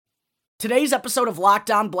Today's episode of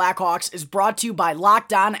Locked On Blackhawks is brought to you by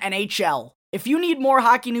Locked On NHL. If you need more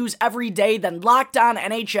hockey news every day, then Locked On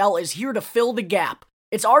NHL is here to fill the gap.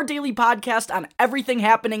 It's our daily podcast on everything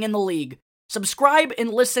happening in the league. Subscribe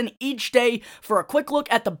and listen each day for a quick look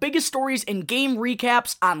at the biggest stories and game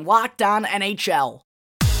recaps on Locked On NHL.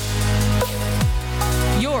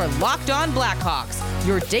 Your Locked On Blackhawks,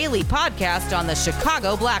 your daily podcast on the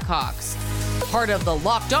Chicago Blackhawks. Part of the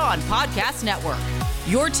Locked On Podcast Network.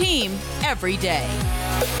 Your team every day.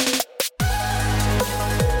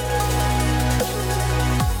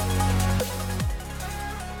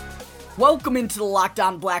 Welcome into the Locked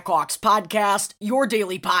On Blackhawks podcast, your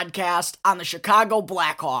daily podcast on the Chicago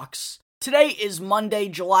Blackhawks. Today is Monday,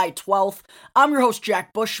 July 12th. I'm your host,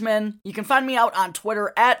 Jack Bushman. You can find me out on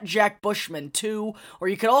Twitter at JackBushman2, or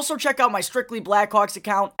you can also check out my Strictly Blackhawks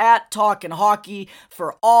account at Talkin' Hockey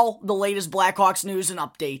for all the latest Blackhawks news and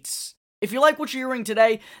updates. If you like what you're hearing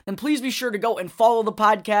today, then please be sure to go and follow the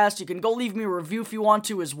podcast. You can go leave me a review if you want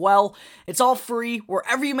to as well. It's all free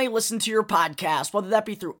wherever you may listen to your podcast, whether that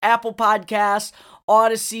be through Apple Podcasts,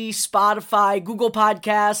 Odyssey, Spotify, Google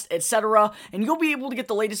Podcasts, etc. And you'll be able to get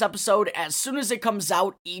the latest episode as soon as it comes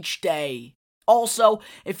out each day. Also,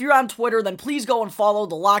 if you're on Twitter, then please go and follow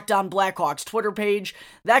the Locked On Blackhawks Twitter page.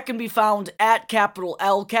 That can be found at _Blackhawks,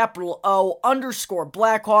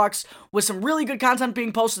 with some really good content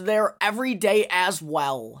being posted there every day as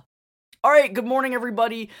well. Alright, good morning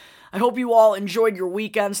everybody. I hope you all enjoyed your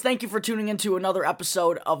weekends. Thank you for tuning into another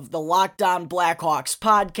episode of the Locked On Blackhawks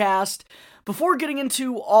podcast. Before getting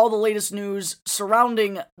into all the latest news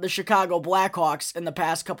surrounding the Chicago Blackhawks in the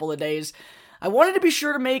past couple of days, I wanted to be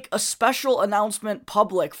sure to make a special announcement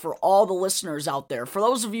public for all the listeners out there. For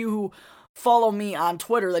those of you who follow me on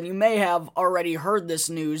Twitter, then you may have already heard this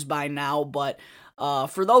news by now, but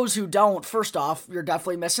for those who don't, first off, you're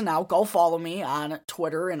definitely missing out. Go follow me on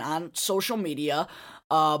Twitter and on social media,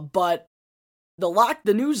 but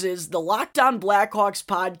the news is the Locked On Blackhawks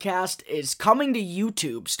podcast is coming to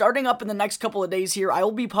YouTube. Starting up in the next couple of days here, I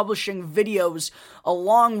will be publishing videos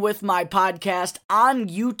along with my podcast on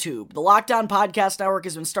YouTube. The Locked On Podcast Network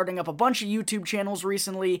has been starting up a bunch of YouTube channels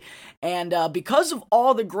recently, and because of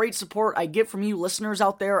all the great support I get from you listeners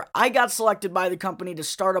out there, I got selected by the company to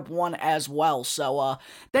start up one as well. So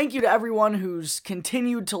thank you to everyone who's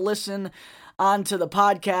continued to listen onto the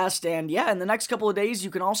podcast, and yeah, in the next couple of days,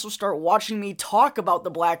 you can also start watching me talk about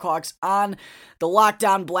the Blackhawks on the Locked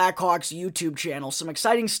On Blackhawks YouTube channel. Some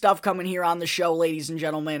exciting stuff coming here on the show, ladies and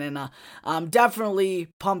gentlemen, and I'm definitely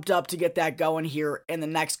pumped up to get that going here in the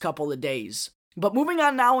next couple of days. But moving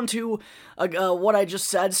on now into what I just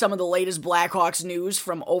said, some of the latest Blackhawks news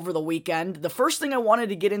from over the weekend. The first thing I wanted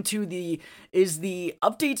to get into is the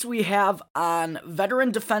updates we have on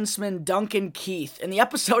veteran defenseman Duncan Keith. In the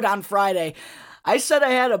episode on Friday, I said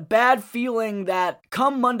I had a bad feeling that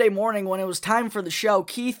come Monday morning when it was time for the show,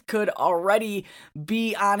 Keith could already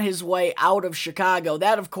be on his way out of Chicago.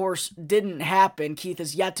 That, of course, didn't happen. Keith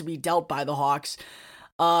is yet to be dealt by the Hawks.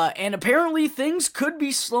 And apparently things could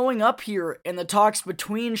be slowing up here in the talks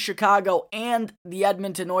between Chicago and the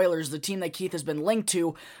Edmonton Oilers, the team that Keith has been linked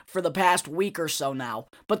to for the past week or so now.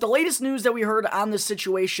 But the latest news that we heard on this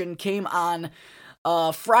situation came on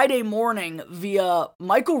Friday morning via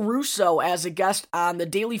Michael Russo as a guest on the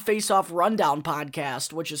Daily Faceoff Rundown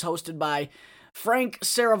podcast, which is hosted by Frank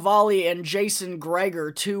Saravalli and Jason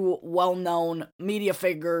Gregor, two well-known media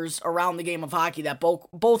figures around the game of hockey that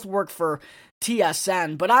both work for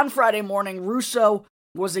TSN. But on Friday morning, Russo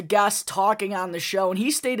was a guest talking on the show, and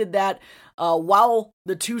he stated that while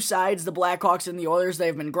the two sides, the Blackhawks and the Oilers,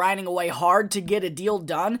 they've been grinding away hard to get a deal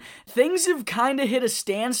done, things have kind of hit a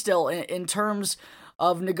standstill in terms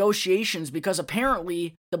of negotiations, because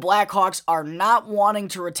apparently the Blackhawks are not wanting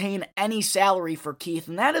to retain any salary for Keith,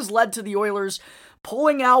 and that has led to the Oilers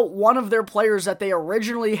pulling out one of their players that they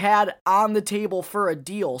originally had on the table for a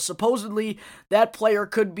deal. Supposedly, that player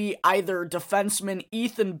could be either defenseman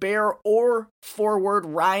Ethan Bear or forward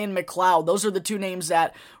Ryan McLeod. Those are the two names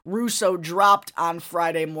that Russo dropped on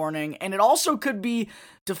Friday morning, and it also could be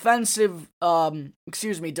defenseman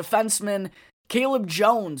Caleb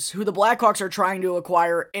Jones, who the Blackhawks are trying to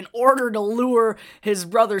acquire in order to lure his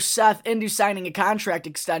brother Seth into signing a contract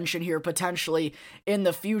extension here potentially in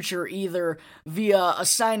the future, either via a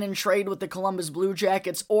sign and trade with the Columbus Blue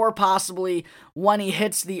Jackets or possibly when he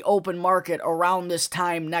hits the open market around this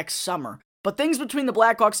time next summer. But things between the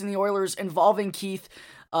Blackhawks and the Oilers involving Keith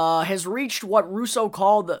has reached what Russo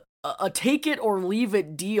called a take it or leave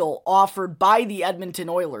it deal offered by the Edmonton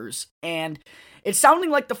Oilers. And it's sounding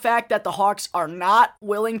like the fact that the Hawks are not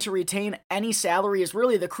willing to retain any salary is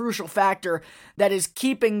really the crucial factor that is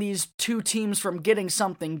keeping these two teams from getting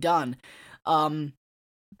something done. And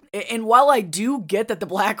while I do get that the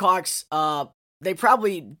Blackhawks, they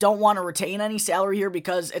probably don't want to retain any salary here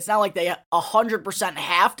because it's not like they 100%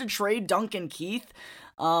 have to trade Duncan Keith.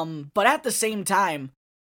 But at the same time,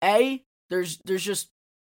 there's just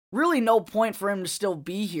really no point for him to still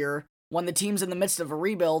be here when the team's in the midst of a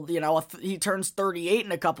rebuild. You know, he turns 38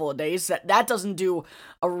 in a couple of days. That doesn't do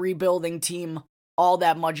a rebuilding team all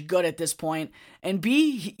that much good at this point. And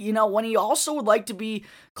B, you know, when he also would like to be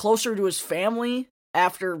closer to his family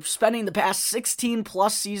after spending the past 16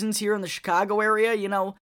 plus seasons here in the Chicago area, you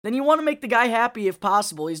know, then you want to make the guy happy if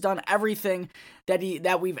possible. He's done everything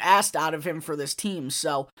that we've asked out of him for this team.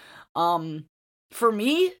 So, for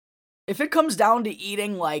me, if it comes down to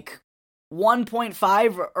eating like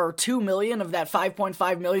 1.5 or 2 million of that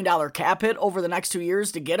 $5.5 million cap hit over the next 2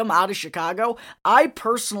 years to get him out of Chicago, I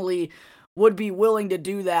personally would be willing to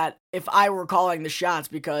do that if I were calling the shots,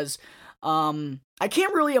 because I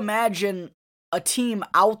can't really imagine a team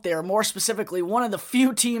out there, more specifically one of the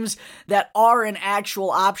few teams that are an actual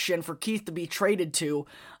option for Keith to be traded to.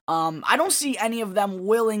 I don't see any of them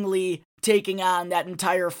willingly taking on that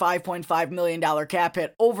entire $5.5 million cap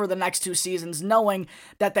hit over the next 2 seasons, knowing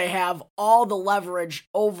that they have all the leverage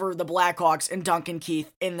over the Blackhawks and Duncan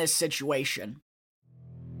Keith in this situation.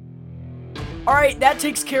 Alright, that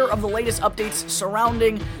takes care of the latest updates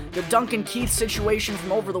surrounding the Duncan Keith situation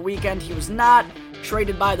from over the weekend. He was not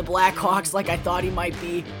traded by the Blackhawks like I thought he might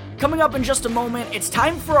be. Coming up in just a moment, it's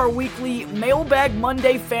time for our weekly Mailbag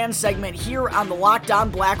Monday fan segment here on the Locked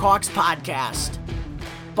On Blackhawks podcast.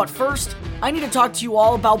 But first, I need to talk to you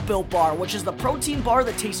all about Built Bar, which is the protein bar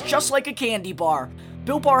that tastes just like a candy bar.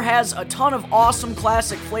 Built Bar has a ton of awesome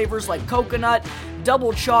classic flavors like coconut,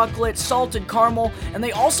 double chocolate, salted caramel, and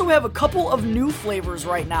they also have a couple of new flavors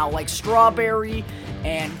right now like strawberry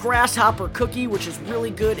and grasshopper cookie, which is really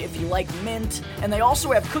good if you like mint. And they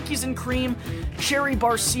also have cookies and cream, cherry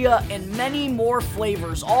barcia, and many more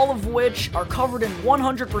flavors, all of which are covered in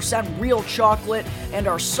 100% real chocolate and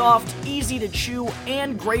are soft, easy to chew,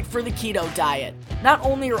 and great for the keto diet. Not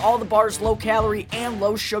only are all the bars low calorie and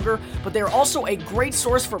low sugar, but they're also a great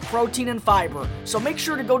source for protein and fiber. So make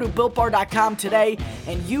sure to go to BuiltBar.com today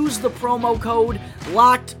and use the promo code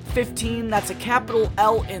LOCKED15, that's a capital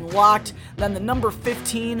L in LOCKED, then the number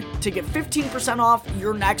 15 to get 15% off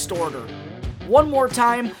your next order. One more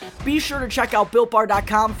time, be sure to check out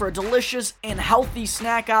BuiltBar.com for a delicious and healthy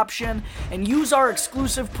snack option and use our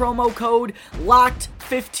exclusive promo code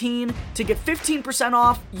LOCKED15 to get 15%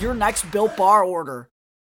 off your next Built Bar order.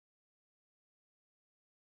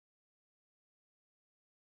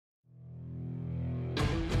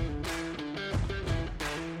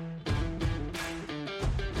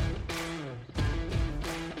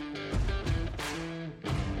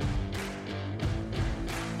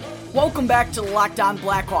 Welcome back to the Locked On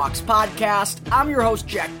Blackhawks podcast. I'm your host,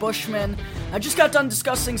 Jack Bushman. I just got done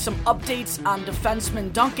discussing some updates on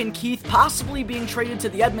defenseman Duncan Keith possibly being traded to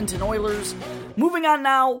the Edmonton Oilers. Moving on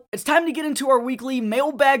now, it's time to get into our weekly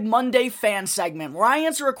Mailbag Monday fan segment, where I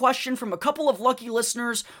answer a question from a couple of lucky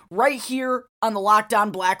listeners right here on the Locked On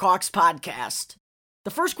Blackhawks podcast.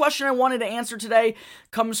 The first question I wanted to answer today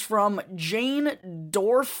comes from Jane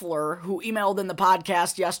Dorfler, who emailed in the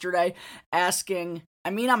podcast yesterday asking,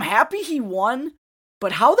 I'm happy he won,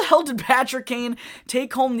 but how the hell did Patrick Kane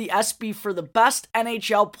take home the ESPY for the best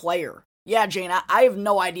NHL player? Yeah, Jane, I have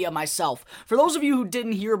no idea myself. For those of you who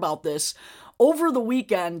didn't hear about this, over the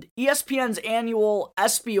weekend, ESPN's annual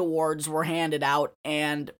ESPY Awards were handed out,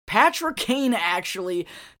 and Patrick Kane actually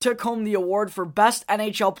took home the award for Best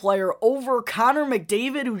NHL Player over Connor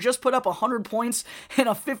McDavid, who just put up 100 points in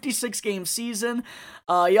a 56-game season.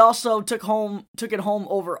 He also took it home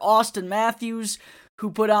over Austin Matthews, who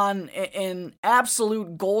put on an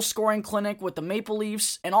absolute goal-scoring clinic with the Maple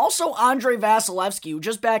Leafs, and also Andrei Vasilevsky, who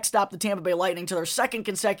just backstopped the Tampa Bay Lightning to their second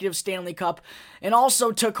consecutive Stanley Cup, and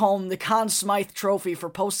also took home the Conn Smythe Trophy for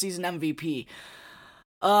postseason MVP.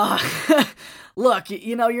 Look,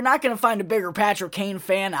 you're not going to find a bigger Patrick Kane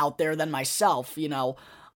fan out there than myself,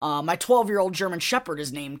 My 12-year-old German Shepherd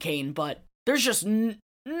is named Kane, but there's just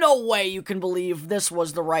no way you can believe this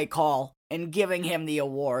was the right call in giving him the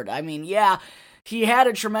award. Yeah, he had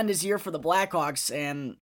a tremendous year for the Blackhawks,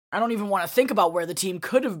 and I don't even want to think about where the team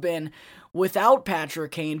could have been without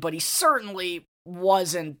Patrick Kane, but he certainly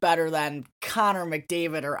wasn't better than Connor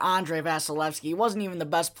McDavid or Andrei Vasilevsky. He wasn't even the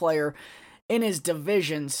best player in his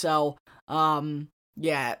division, so,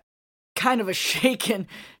 yeah, kind of a shaking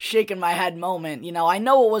my head moment. You know, I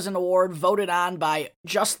know it was an award voted on by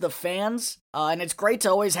just the fans, and it's great to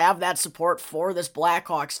always have that support for this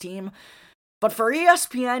Blackhawks team. But for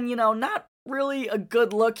ESPN, you know, not really a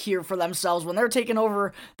good look here for themselves when they're taking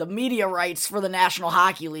over the media rights for the National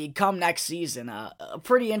Hockey League come next season. A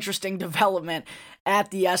pretty interesting development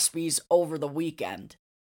at the ESPYs over the weekend.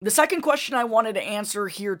 The second question I wanted to answer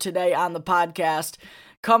here today on the podcast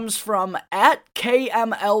comes from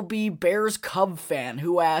 @KMLB Bears Cub fan,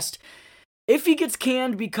 who asked, if he gets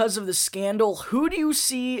canned because of the scandal, who do you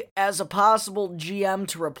see as a possible GM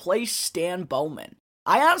to replace Stan Bowman?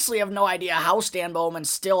 I honestly have no idea how Stan Bowman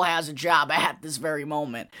still has a job at this very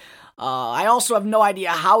moment. I also have no idea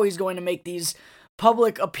how he's going to make these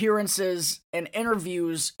public appearances and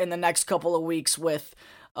interviews in the next couple of weeks with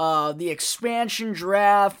the expansion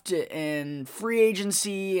draft and free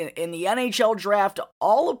agency and the NHL draft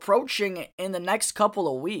all approaching in the next couple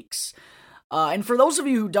of weeks. And for those of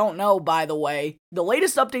you who don't know, by the way, the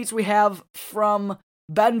latest updates we have from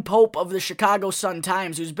Ben Pope of the Chicago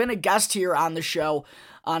Sun-Times, who's been a guest here on the show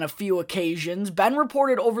on a few occasions. Ben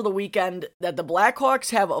reported over the weekend that the Blackhawks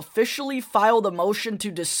have officially filed a motion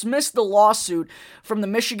to dismiss the lawsuit from the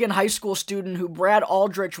Michigan high school student who Brad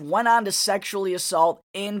Aldrich went on to sexually assault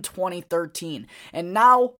in 2013. And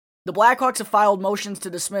now the Blackhawks have filed motions to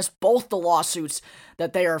dismiss both the lawsuits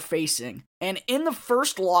that they are facing. And in the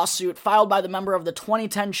first lawsuit filed by the member of the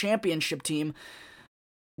 2010 championship team,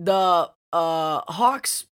 the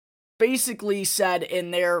Hawks basically said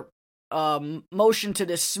in their motion to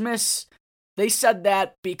dismiss, they said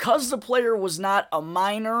that because the player was not a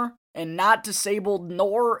minor and not disabled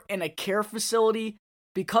nor in a care facility,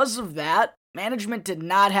 because of that, management did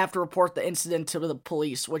not have to report the incident to the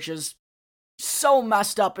police, which is so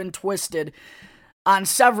messed up and twisted on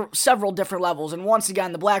several different levels. And once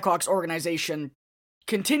again, the Blackhawks organization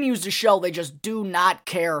continues to show they just do not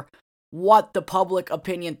care what the public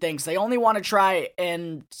opinion thinks. They only want to try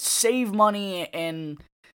and save money and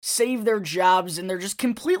save their jobs, and they're just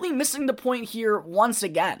completely missing the point here once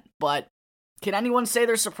again. But can anyone say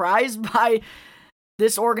they're surprised by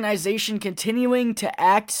this organization continuing to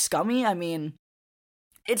act scummy? I mean,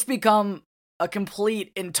 it's become a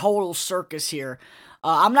complete and total circus here.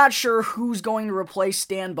 I'm not sure who's going to replace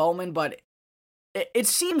Stan Bowman, but it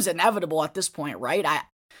seems inevitable at this point, right?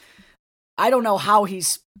 I don't know how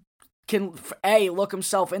he's can A, look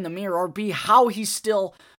himself in the mirror, or B, how he's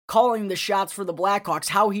still calling the shots for the Blackhawks,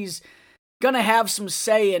 how he's gonna have some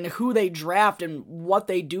say in who they draft and what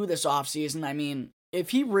they do this offseason. I mean, if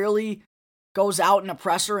he really goes out in a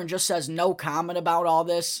presser and just says no comment about all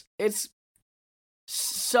this, it's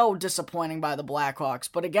so disappointing by the Blackhawks.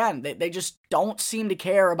 But again, they just don't seem to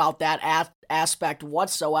care about that aspect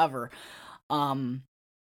whatsoever.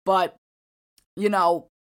 But, you know,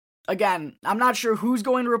 again, I'm not sure who's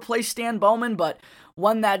going to replace Stan Bowman, but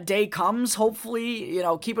when that day comes, hopefully, you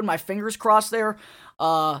know, keeping my fingers crossed there,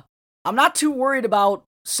 I'm not too worried about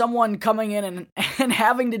someone coming in and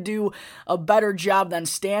having to do a better job than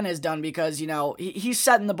Stan has done, because, you know, he's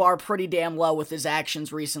setting the bar pretty damn low with his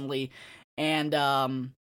actions recently. And,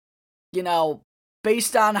 you know,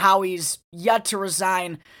 based on how he's yet to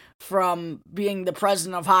resign from being the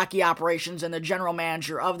president of hockey operations and the general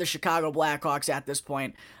manager of the Chicago Blackhawks at this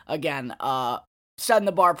point, again, setting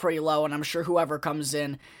the bar pretty low, and I'm sure whoever comes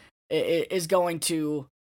in is going to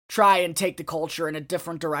try and take the culture in a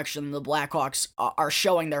different direction than the Blackhawks are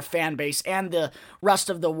showing their fan base and the rest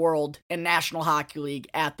of the world in National Hockey League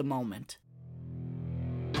at the moment.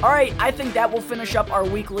 Alright, I think that will finish up our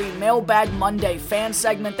weekly Mailbag Monday fan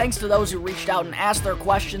segment. Thanks to those who reached out and asked their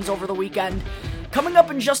questions over the weekend. Coming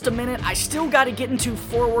up in just a minute, I still got to get into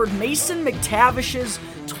forward Mason McTavish's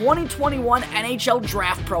 2021 NHL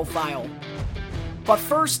Draft Profile. But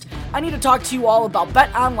first, I need to talk to you all about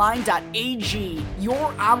betonline.ag,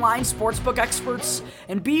 your online sportsbook experts,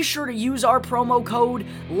 and be sure to use our promo code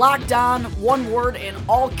LOCKEDON, one word in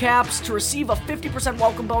all caps, to receive a 50%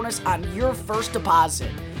 welcome bonus on your first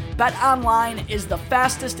deposit. BetOnline is the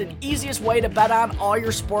fastest and easiest way to bet on all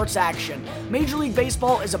your sports action. Major League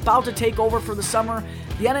Baseball is about to take over for the summer.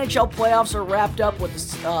 The NHL playoffs are wrapped up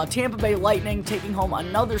with the Tampa Bay Lightning taking home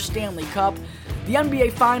another Stanley Cup. The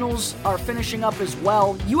NBA Finals are finishing up as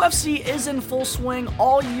well. UFC is in full swing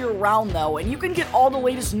all year round though, and you can get all the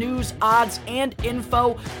latest news, odds, and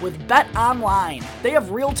info with BetOnline. They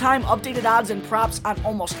have real-time updated odds and props on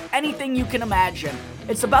almost anything you can imagine.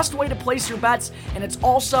 It's the best way to place your bets, and it's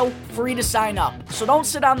also free to sign up. So don't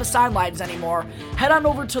sit on the sidelines anymore. Head on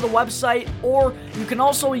over to the website, or you can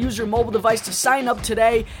also use your mobile device to sign up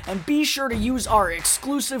today, and be sure to use our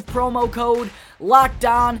exclusive promo code Locked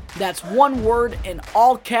On, that's one word in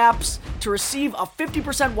all caps, to receive a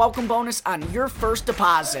 50% welcome bonus on your first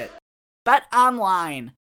deposit. Bet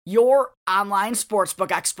Online, your online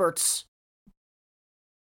sportsbook experts.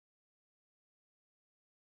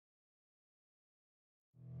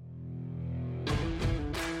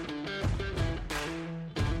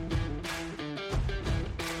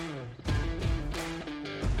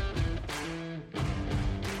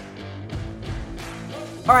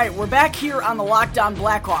 All right, we're back here on the Locked On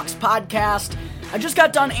Blackhawks podcast. I just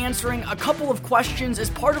got done answering a couple of questions as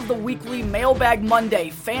part of the weekly Mailbag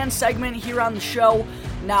Monday fan segment here on the show.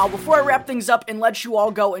 Now, before I wrap things up and let you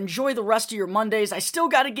all go enjoy the rest of your Mondays, I still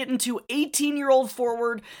got to get into 18-year-old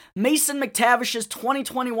forward Mason McTavish's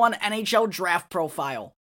 2021 NHL draft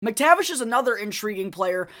profile. McTavish is another intriguing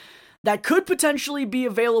player that could potentially be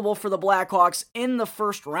available for the Blackhawks in the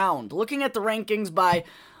first round. Looking at the rankings by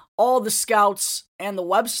all the scouts and the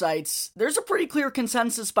websites, there's a pretty clear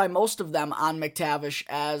consensus by most of them on McTavish,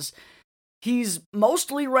 as he's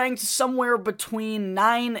mostly ranked somewhere between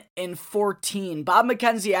 9 and 14. Bob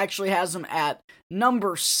McKenzie actually has him at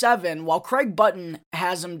number 7, while Craig Button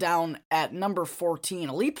has him down at number 14.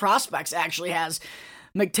 Elite Prospects actually has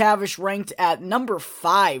McTavish ranked at number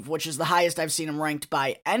 5, which is the highest I've seen him ranked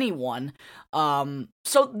by anyone.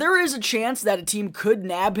 So there is a chance that a team could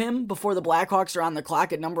nab him before the Blackhawks are on the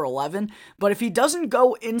clock at number 11. But if he doesn't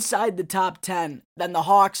go inside the top 10, then the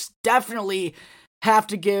Hawks definitely have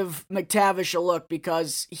to give McTavish a look,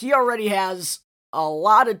 because he already has a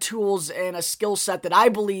lot of tools and a skill set that I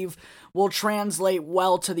believe will translate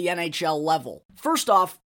well to the NHL level. First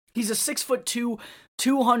off, he's a 6'2",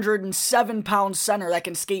 207-pound center that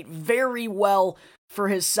can skate very well for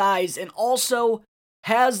his size, and also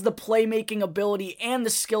has the playmaking ability and the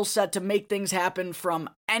skill set to make things happen from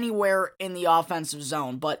anywhere in the offensive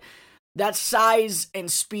zone. But that size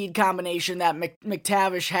and speed combination that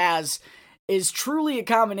McTavish has is truly a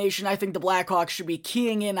combination I think the Blackhawks should be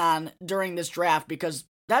keying in on during this draft, because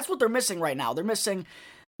that's what they're missing right now. They're missing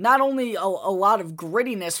not only a lot of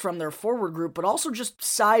grittiness from their forward group, but also just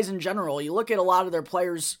size in general. You look at a lot of their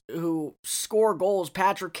players who score goals,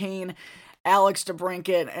 Patrick Kane, Alex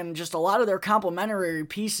DeBrincat, and just a lot of their complementary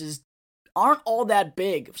pieces aren't all that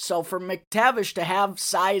big. So for McTavish to have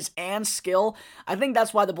size and skill, I think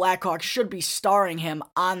that's why the Blackhawks should be starring him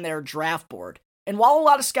on their draft board. And while a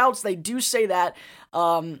lot of scouts, they do say that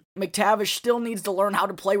McTavish still needs to learn how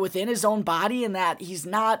to play within his own body and that he's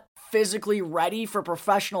not physically ready for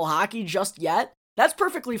professional hockey just yet, that's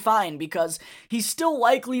perfectly fine, because he's still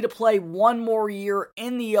likely to play one more year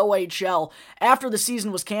in the OHL after the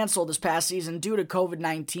season was canceled this past season due to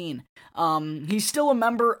COVID-19. He's still a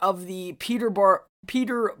member of the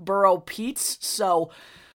Peterborough Petes, so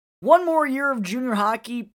one more year of junior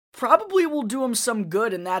hockey probably will do him some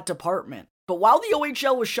good in that department. But while the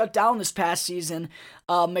OHL was shut down this past season,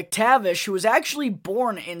 McTavish, who was actually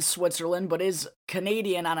born in Switzerland but is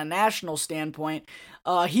Canadian on a national standpoint,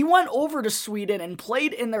 he went over to Sweden and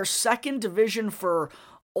played in their second division for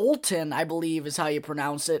Olten, I believe is how you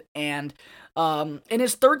pronounce it. And in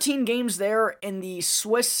his 13 games there in the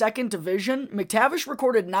Swiss second division, McTavish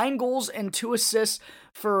recorded 9 goals and 2 assists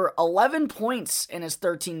for 11 points in his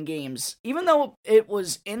 13 games. Even though it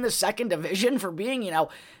was in the second division, for being,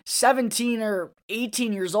 17 or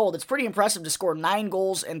 18 years old, it's pretty impressive to score 9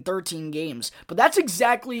 goals in 13 games. But that's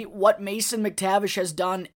exactly what Mason McTavish has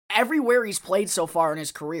done everywhere he's played so far in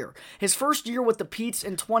his career. His first year with the Petes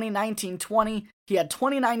in 2019-20, he had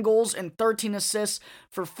 29 goals and 13 assists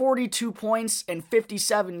for 42 points in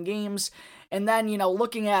 57 games. And then,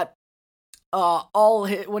 looking at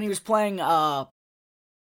when he was playing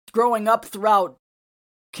growing up throughout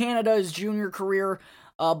Canada's junior career,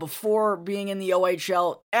 before being in the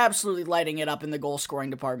OHL, absolutely lighting it up in the goal-scoring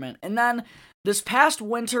department. And then this past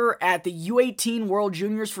winter at the U18 World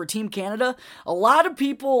Juniors for Team Canada, a lot of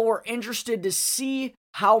people were interested to see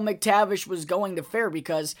how McTavish was going to fare,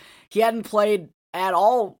 because he hadn't played at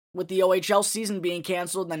all with the OHL season being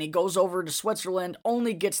canceled. Then he goes over to Switzerland,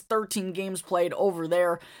 only gets 13 games played over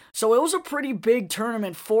there. So it was a pretty big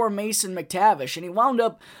tournament for Mason McTavish, and he wound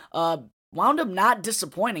up not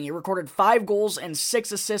disappointing. He recorded 5 goals and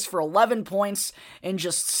 6 assists for 11 points in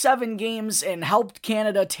just 7 games and helped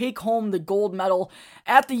Canada take home the gold medal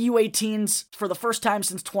at the U18s for the first time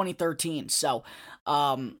since 2013. So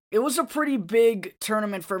it was a pretty big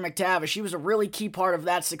tournament for McTavish. He was a really key part of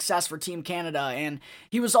that success for Team Canada, and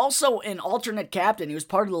he was also an alternate captain. He was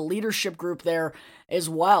part of the leadership group there as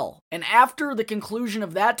well. And after the conclusion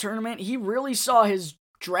of that tournament, he really saw his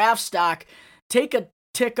draft stock take a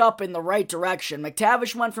tick up in the right direction.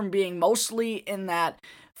 McTavish went from being mostly in that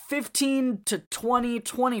 15 to 20,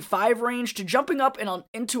 25 range to jumping up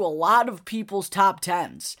into a lot of people's top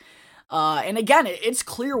 10s. And again, it's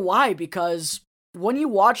clear why, because when you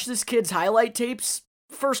watch this kid's highlight tapes,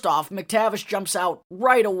 first off, McTavish jumps out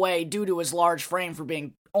right away due to his large frame for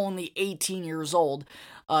being only 18 years old.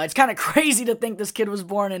 It's kind of crazy to think this kid was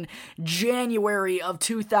born in January of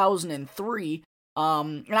 2003.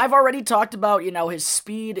 And I've already talked about, his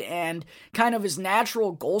speed and kind of his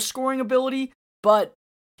natural goal scoring ability, but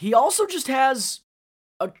he also just has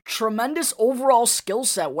a tremendous overall skill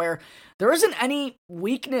set where there isn't any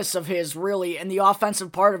weakness of his really in the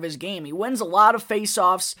offensive part of his game. He wins a lot of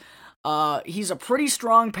faceoffs. He's a pretty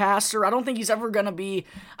strong passer. I don't think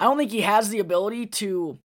he has the ability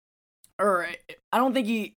to, or I don't think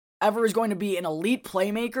he ever is going to be an elite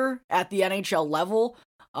playmaker at the NHL level.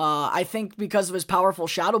 I think because of his powerful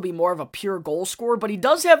shot, he'll be more of a pure goal scorer, but he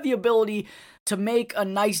does have the ability to make a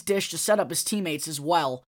nice dish to set up his teammates as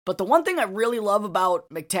well. But the one thing I really love about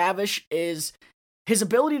McTavish is his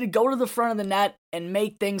ability to go to the front of the net and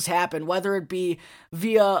make things happen, whether it be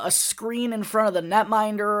via a screen in front of the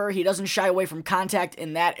netminder. He doesn't shy away from contact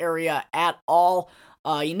in that area at all.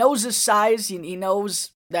 He knows his size. He knows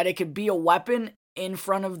that it could be a weapon in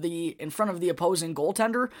front of the opposing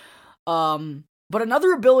goaltender. But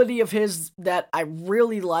another ability of his that I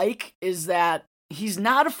really like is that he's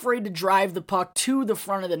not afraid to drive the puck to the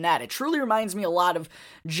front of the net. It truly reminds me a lot of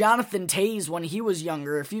Jonathan Toews when he was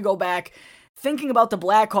younger. If you go back thinking about the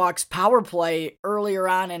Blackhawks power play earlier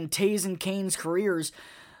on in Toews and Kane's careers,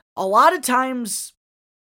 a lot of times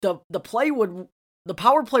the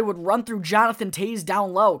power play would run through Jonathan Toews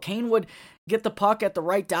down low. Kane would get the puck at the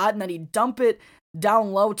right dot, and then he'd dump it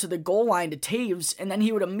down low to the goal line to Toews, and then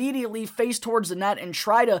he would immediately face towards the net and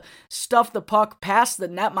try to stuff the puck past the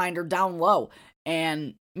netminder down low.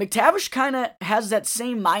 And McTavish kind of has that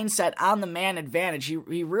same mindset on the man advantage.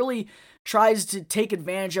 He really tries to take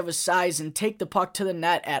advantage of his size and take the puck to the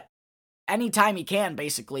net at any time he can,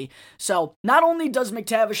 basically. So not only does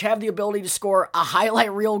McTavish have the ability to score a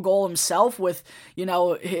highlight reel goal himself with,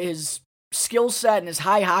 his skill set and his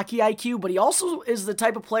high hockey IQ, but he also is the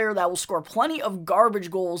type of player that will score plenty of garbage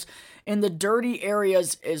goals in the dirty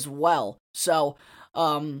areas as well. So,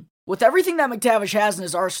 with everything that McTavish has in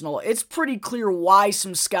his arsenal, it's pretty clear why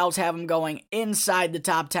some scouts have him going inside the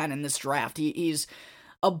top 10 in this draft. He's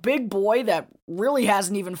a big boy that really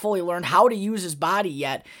hasn't even fully learned how to use his body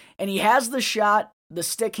yet, and he has the shot, the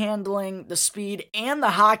stick handling, the speed, and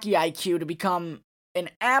the hockey IQ to become an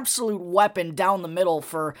absolute weapon down the middle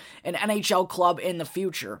for an NHL club in the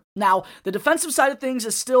future. Now, the defensive side of things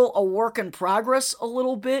is still a work in progress a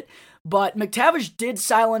little bit, but McTavish did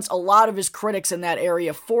silence a lot of his critics in that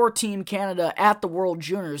area for Team Canada at the World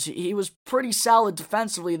Juniors. He was pretty solid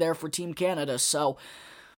defensively there for Team Canada, so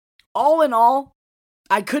all in all,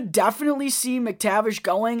 I could definitely see McTavish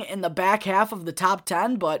going in the back half of the top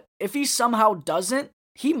 10, but if he somehow doesn't,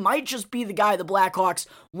 he might just be the guy the Blackhawks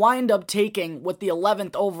wind up taking with the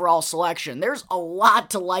 11th overall selection. There's a lot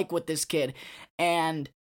to like with this kid, and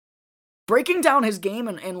breaking down his game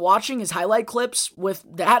and watching his highlight clips with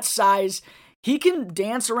that size, he can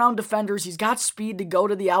dance around defenders. He's got speed to go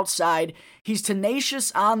to the outside. He's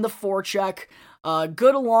tenacious on the forecheck,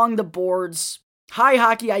 good along the boards, high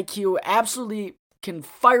hockey IQ, absolutely can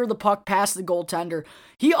fire the puck past the goaltender.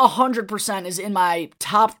 He 100% is in my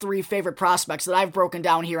top 3 favorite prospects that I've broken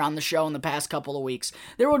down here on the show in the past couple of weeks.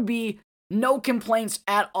 There would be no complaints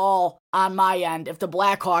at all on my end if the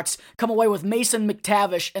Blackhawks come away with Mason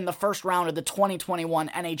McTavish in the first round of the 2021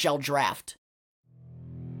 NHL Draft.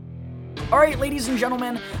 Alright, ladies and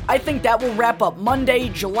gentlemen, I think that will wrap up Monday,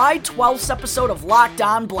 July 12th episode of Locked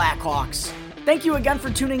On Blackhawks. Thank you again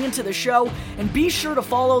for tuning into the show, and be sure to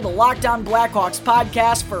follow the Locked On Blackhawks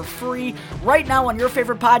podcast for free right now on your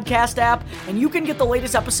favorite podcast app, and you can get the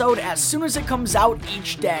latest episode as soon as it comes out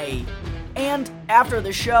each day. And after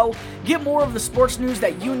the show, get more of the sports news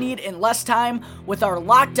that you need in less time with our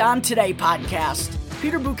Locked On Today podcast.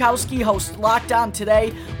 Peter Bukowski hosts Locked On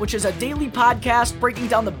Today, which is a daily podcast breaking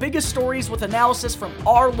down the biggest stories with analysis from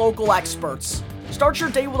our local experts. Start your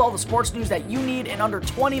day with all the sports news that you need in under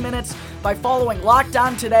 20 minutes by following Locked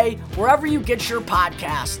On Today wherever you get your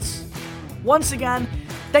podcasts. Once again,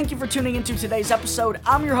 thank you for tuning into today's episode.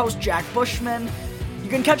 I'm your host, Jack Bushman. You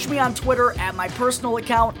can catch me on Twitter at my personal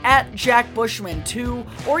account at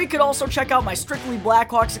JackBushman2, or you could also check out my Strictly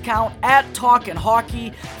Blackhawks account at Talkin'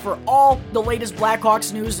 Hockey for all the latest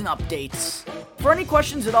Blackhawks news and updates. For any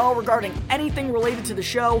questions at all regarding anything related to the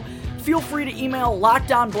show, feel free to email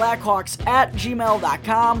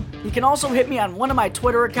lockdownblackhawks@gmail.com. You can also hit me on one of my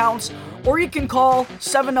Twitter accounts, or you can call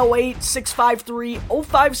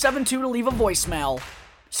 708-653-0572 to leave a voicemail.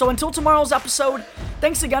 So until tomorrow's episode,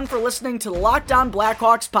 thanks again for listening to the Locked On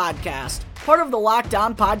Blackhawks podcast, part of the Locked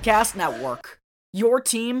On Podcast Network. Your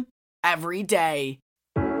team every day.